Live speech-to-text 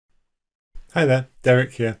Hi there,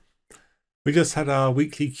 Derek here. We just had our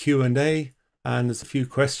weekly Q&A and there's a few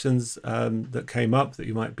questions that came up that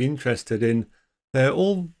you might be interested in. They're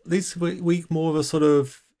all this week more of a sort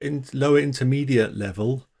of lower intermediate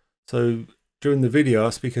level. So during the video,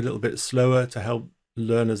 I'll speak a little bit slower to help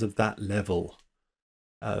learners of that level.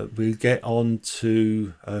 We get on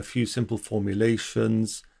to a few simple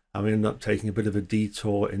formulations and we end up taking a bit of a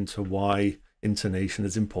detour into why intonation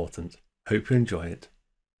is important. Hope you enjoy it.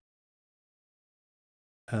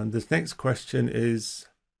 And this next question is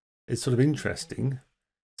sort of interesting.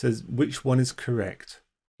 It says, which one is correct?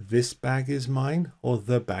 This bag is mine or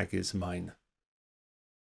the bag is mine?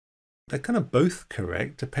 They're kind of both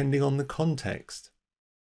correct depending on the context.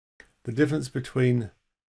 The difference between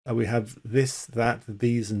we have this, that,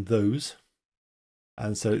 these, and those.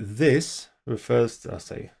 And so this refers to, I'll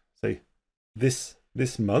say this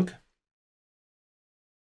mug.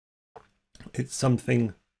 It's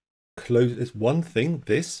something close. It's one thing,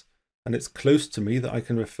 this, and it's close to me that I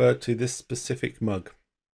can refer to this specific mug.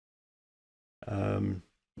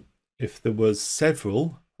 If there was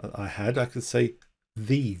several I could say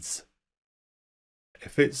these.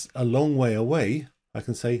 If it's a long way away, I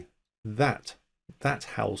can say that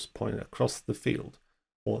house pointing across the field,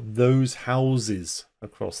 or those houses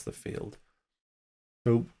across the field.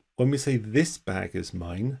 So when we say this bag is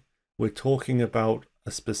mine, we're talking about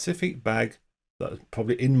a specific bag that's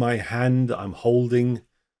probably in my hand, I'm holding,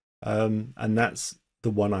 and that's the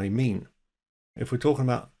one I mean. If we're talking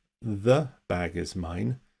about the bag is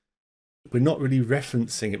mine, we're not really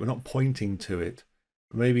referencing it, we're not pointing to it.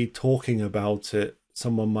 Maybe talking about it,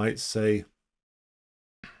 someone might say,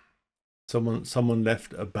 someone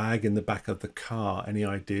left a bag in the back of the car. Any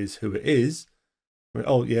ideas who it is?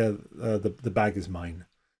 Oh yeah, the bag is mine.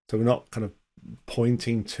 So we're not kind of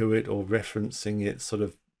pointing to it or referencing it sort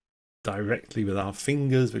of directly with our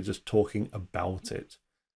fingers, we're just talking about it.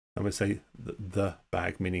 And we say the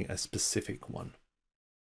bag, meaning a specific one.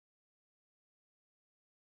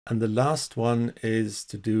 And the last one is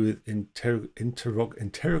to do with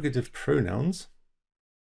interrogative pronouns.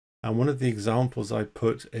 And one of the examples I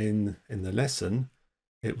put in the lesson,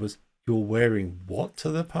 it was, you're wearing what to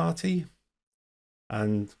the party?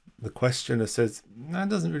 And the questioner says, that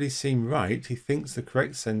doesn't really seem right. He thinks the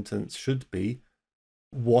correct sentence should be,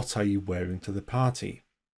 what are you wearing to the party?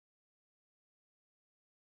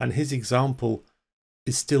 And his example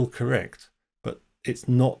is still correct, but it's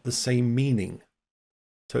not the same meaning.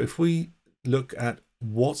 So if we look at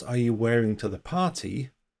what are you wearing to the party,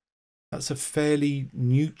 that's a fairly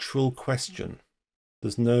neutral question.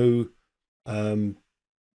 There's no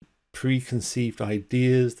preconceived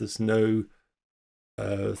ideas. There's no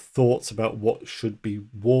thoughts about what should be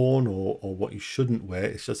worn or what you shouldn't wear.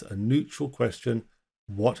 It's just a neutral question.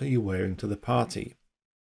 What are you wearing to the party?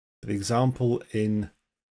 The example in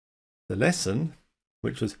the lesson,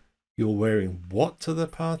 which was, you're wearing what to the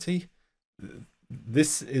party?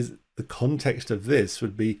 This is the context of this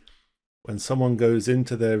would be when someone goes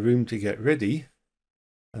into their room to get ready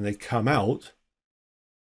and they come out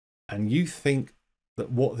and you think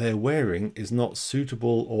that what they're wearing is not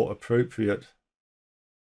suitable or appropriate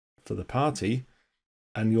for the party,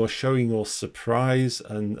 and you're showing your surprise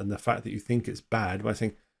and the fact that you think it's bad by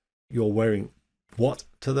saying you're wearing what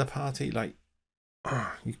to the party, like,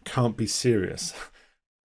 oh, you can't be serious.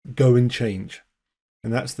 Go and change.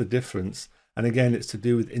 And that's the difference. And again, it's to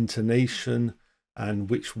do with intonation and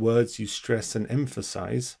which words you stress and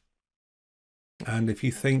emphasize. And if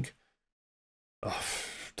you think, oh,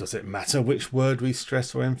 does it matter which word we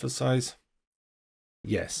stress or emphasize?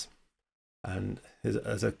 Yes. And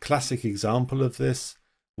as a classic example of this,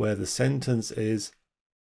 where the sentence is,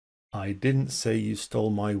 I didn't say you stole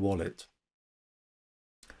my wallet.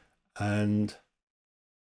 And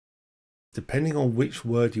depending on which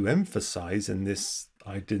word you emphasize in this,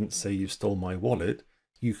 I didn't say you stole my wallet,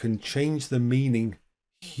 you can change the meaning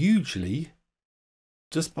hugely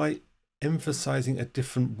just by emphasizing a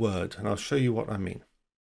different word. And I'll show you what I mean.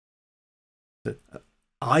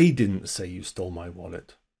 I didn't say you stole my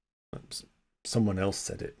wallet. Someone else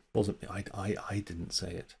said it. Wasn't me. I didn't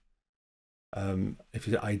say it. If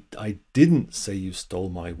you say, I didn't say you stole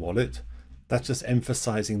my wallet, that's just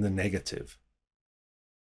emphasizing the negative.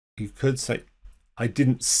 You could say, I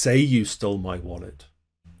didn't say you stole my wallet.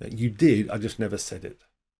 You did, I just never said it.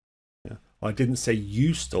 Yeah? I didn't say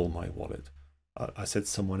you stole my wallet. I said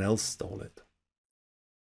someone else stole it.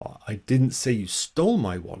 I didn't say you stole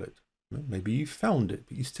my wallet. Maybe you found it,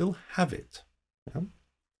 but you still have it. Yeah?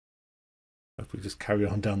 If we just carry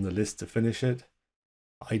on down the list to finish it.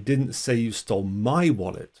 I didn't say you stole my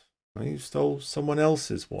wallet. You stole someone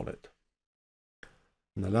else's wallet.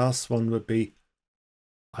 And the last one would be,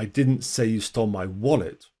 I didn't say you stole my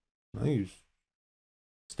wallet. No, you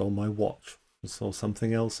stole my watch. You stole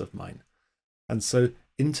something else of mine. And so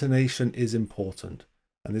intonation is important.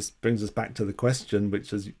 And this brings us back to the question,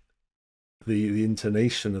 which is the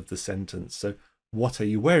intonation of the sentence. So what are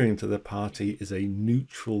you wearing to the party is a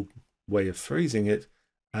neutral way of phrasing it.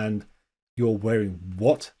 And you're wearing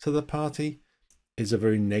what to the party is a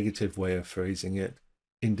very negative way of phrasing it,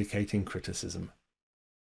 indicating criticism.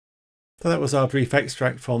 So that was our brief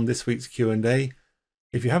extract from this week's Q&A.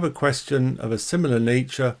 If you have a question of a similar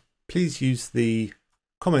nature, please use the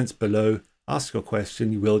comments below, ask your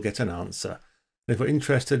question, you will get an answer. And if you're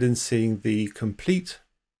interested in seeing the complete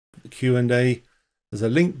Q&A, there's a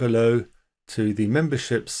link below to the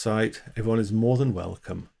membership site. Everyone is more than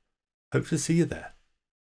welcome. Hope to see you there.